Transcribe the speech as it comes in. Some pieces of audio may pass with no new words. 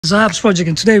Zahab's project,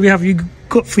 and today we have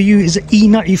got for you is an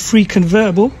E93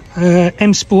 convertible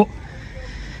M Sport.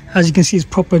 As you can see, it's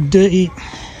proper dirty.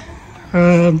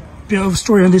 Bit of a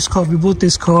story on this car. We bought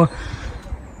this car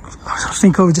I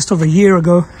think just over a year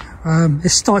ago. It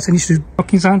starts and used to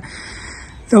knocking sound.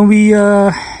 Then we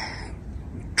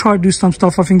tried to do some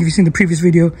stuff. I think if you've seen the previous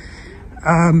video,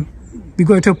 we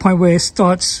got to a point where it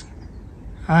starts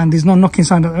and there's no knocking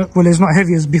sound. Well, it's not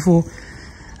heavy as before.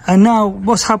 And now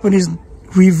what's happened is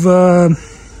we've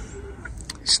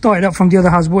started up from the other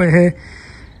house, bought it here.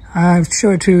 I've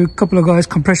showed it to a couple of guys,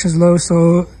 compression's low,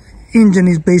 so engine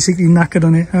is basically knackered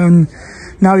on it. And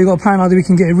now we've got a plan either we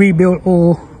can get it rebuilt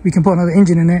or we can put another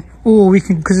engine in it, or we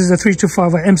can, because it's a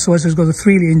 325i M Sport, so it's got a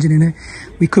 3-litre engine in it,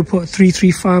 we could put a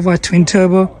 335i twin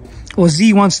turbo, or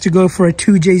Z wants to go for a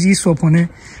 2JZ swap on it,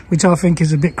 which I think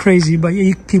is a bit crazy, but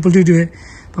yeah, people do it.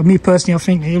 But me personally, I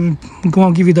think it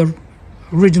won't give you the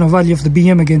original value of the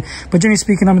BM again. But generally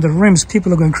speaking, I mean, the rims,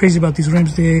 people are going crazy about these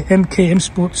rims. The MK M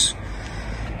Sports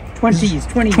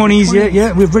 20s,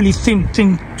 yeah, with really thin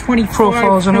 25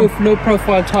 profiles on them. Low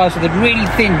profile tires, so they're really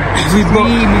thin. We've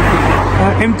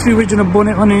got M3 original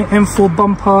bonnet on it, M4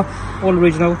 bumper, all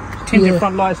original. Tinted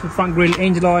front lights with front grille,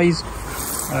 angel eyes.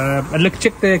 And look,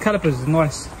 check the calipers,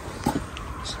 nice.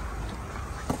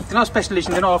 They're not special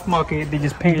edition, they're not aftermarket, they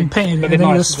just painted. But they're then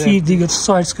nice. you got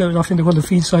side skirt, I think they call the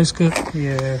feed side skirt.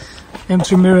 Yeah.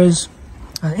 M3 mirrors.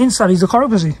 Inside is the car,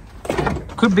 obviously.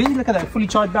 Could be, look at that, fully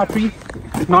charged battery,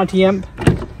 90 amp.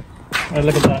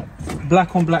 Look at that,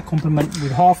 black on black complement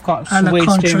with half cut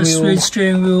suede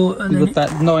steering wheel. And with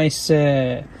that nice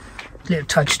little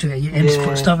touch to it, M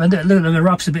Sport stuff. And look, the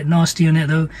wrap's a bit nasty on it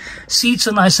though. Seats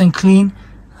are nice and clean,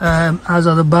 as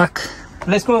are the back.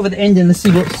 Let's go over the engine and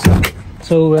see what's.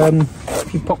 So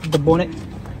if you pop the bonnet.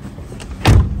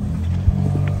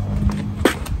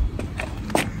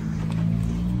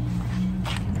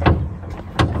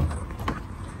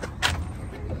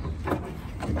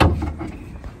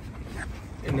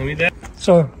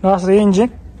 So that's the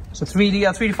engine. So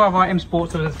 335i M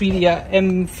Sport, so the 3-litre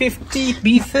M50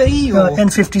 B30 or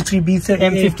N53 B30.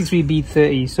 M53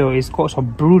 B30, so it's got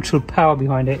some brutal power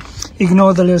behind it.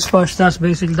 Ignore the little splash, that's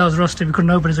rusted, we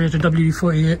couldn't open it, so we had to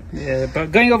WD-40 it. Yeah,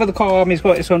 but going over the car, I mean,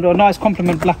 it's got a nice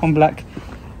complement, black on black.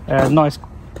 Nice,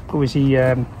 obviously,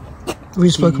 we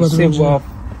spoke about the silver,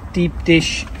 deep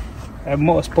dish,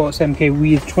 motorsports MK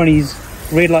with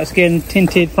 20s, rear lights again,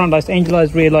 tinted, front lights, angel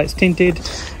eyes, rear lights tinted.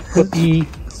 Got the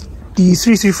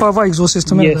 335i exhaust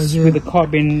system. Yes, with the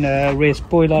carbon rear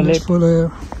spoiler lip.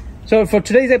 So for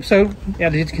today's episode,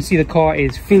 as you can see, the car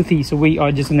is filthy, so we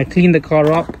are just going to clean the car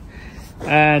up,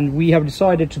 and we have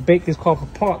decided to break this car for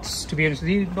parts. To be honest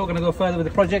with you, not going to go further with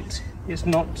the project. It's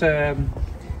not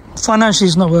financially,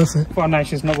 it's not worth it.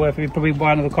 Financially, it's not worth it. We'd probably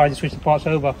buy another car and switch the parts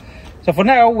over. So for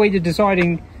now, we're just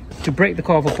deciding to break the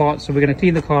car for parts. So we're going to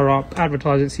clean the car up,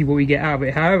 advertise it, see what we get out of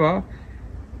it. However,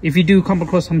 if you do come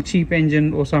across some cheap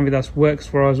engine or something that works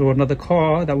for us, or another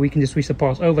car that we can just switch the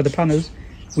parts over the panels,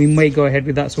 we may go ahead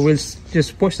with that. So we'll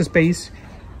just watch the space.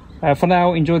 For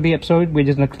now, enjoy the episode. We're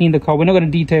just going to clean the car. We're not going to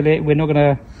detail it. We're not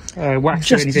going to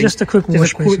wax it or anything. Just a quick wash,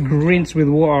 just a quick rinse with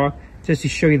water, just to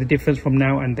show you the difference from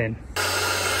now and then.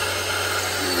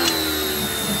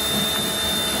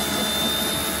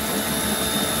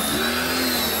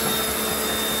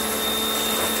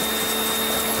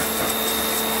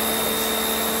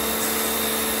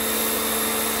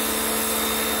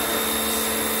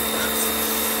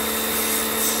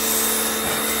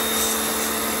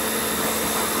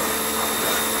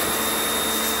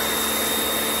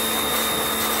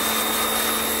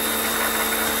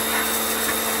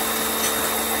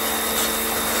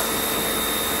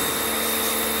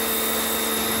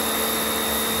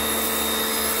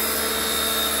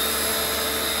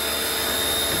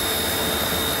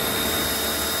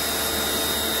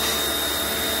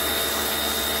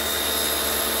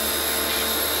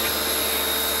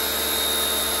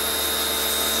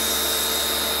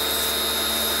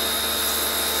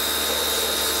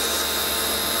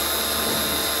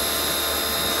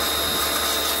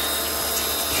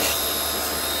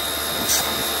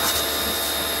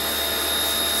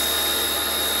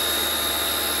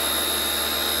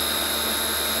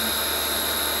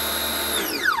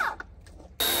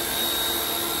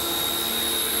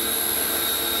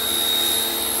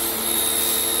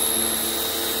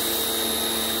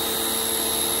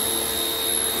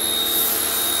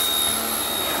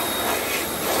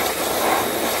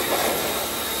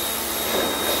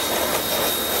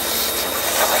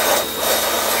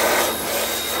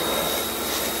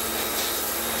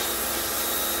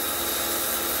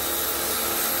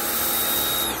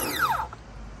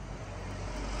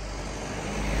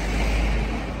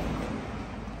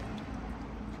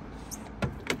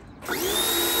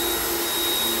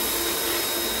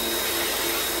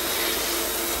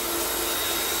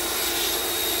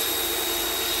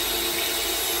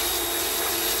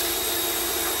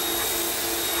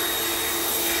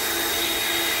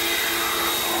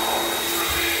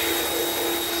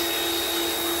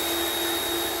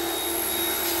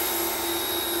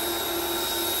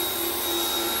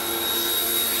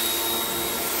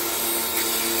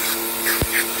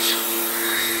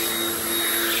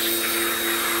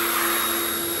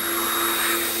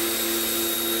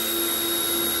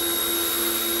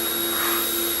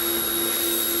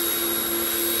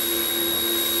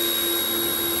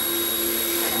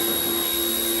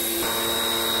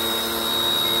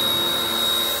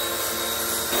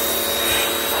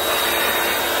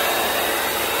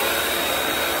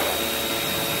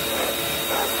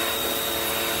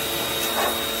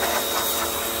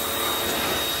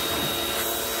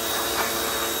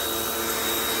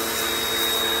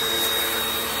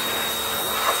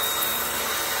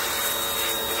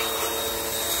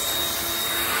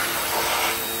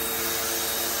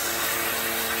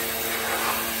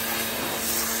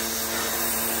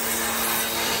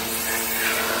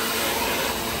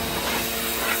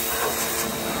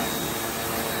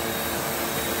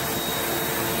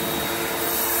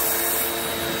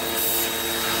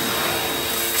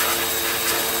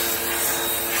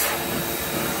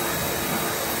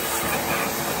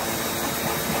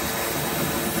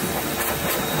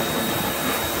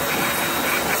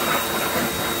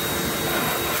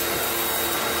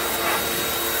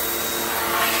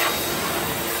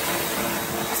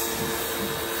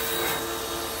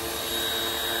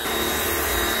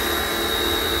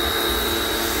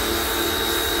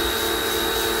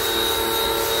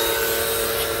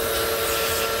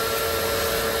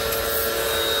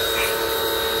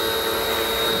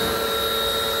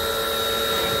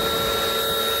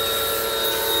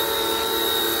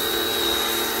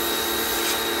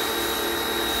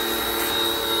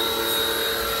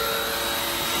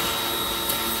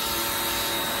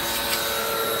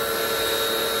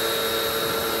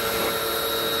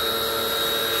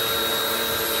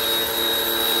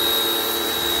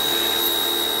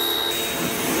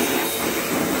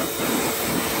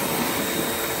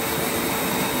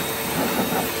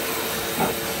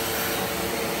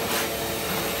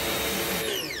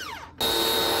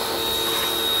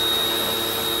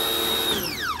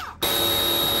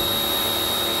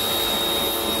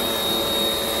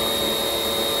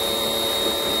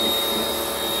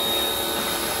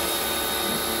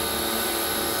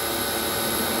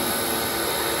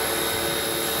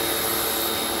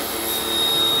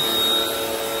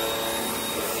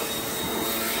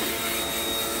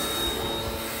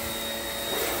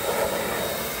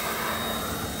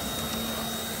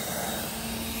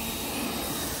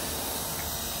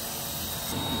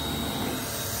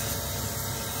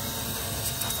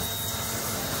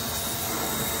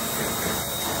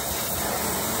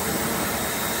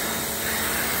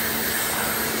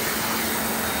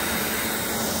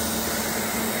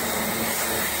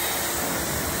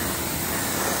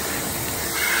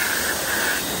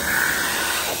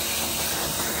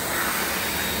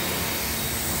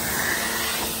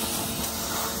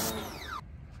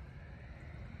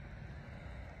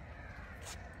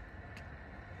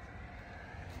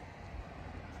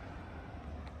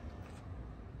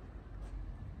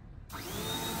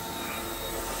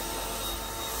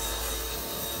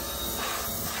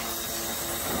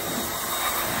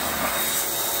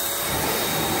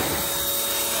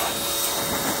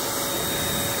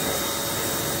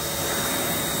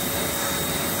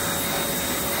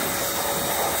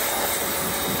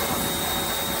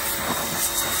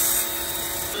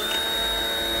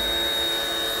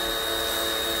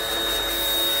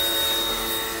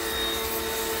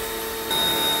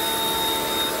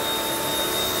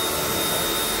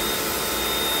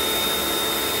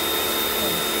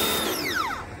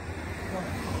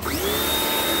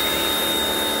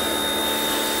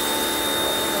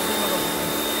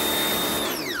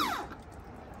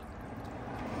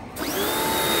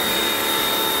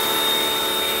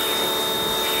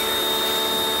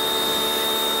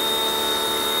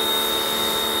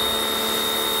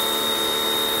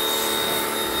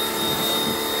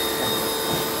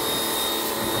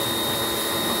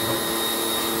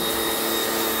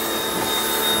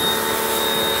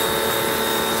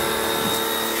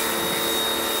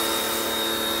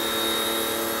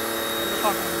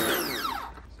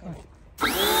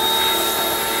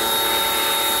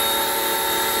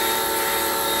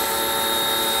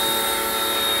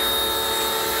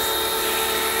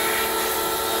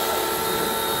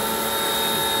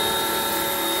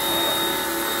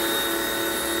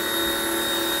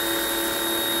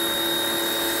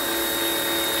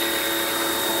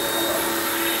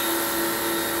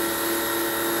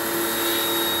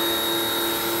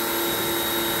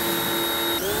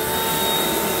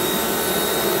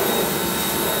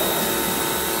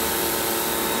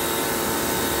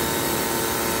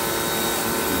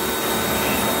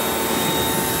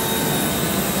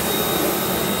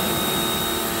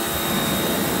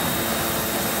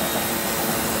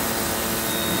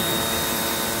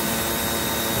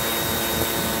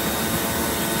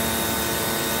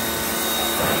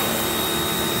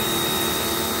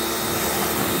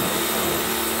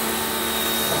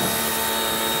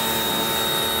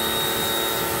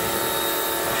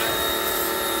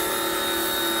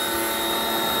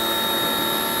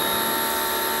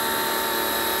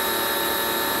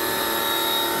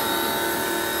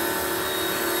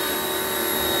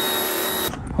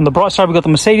 On the bright side, we got the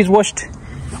Mercedes washed,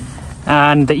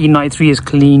 and the E93 is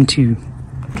clean too.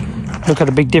 Look at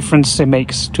the big difference it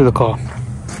makes to the car.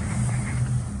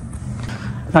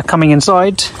 Now coming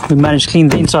inside, we managed to clean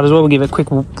the inside as well. We'll give it a quick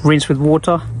rinse with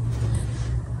water.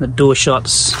 The door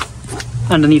shuts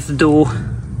underneath the door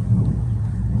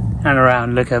and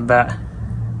around. Look at that.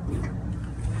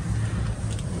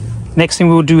 Next thing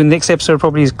we'll do in the next episode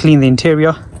probably is clean the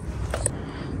interior.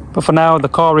 But for now, the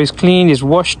car is clean, is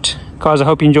washed. Guys, I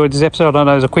hope you enjoyed this episode. I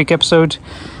know it was a quick episode.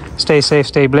 Stay safe,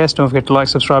 stay blessed. Don't forget to like,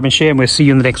 subscribe and share, and we'll see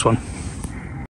you in the next one.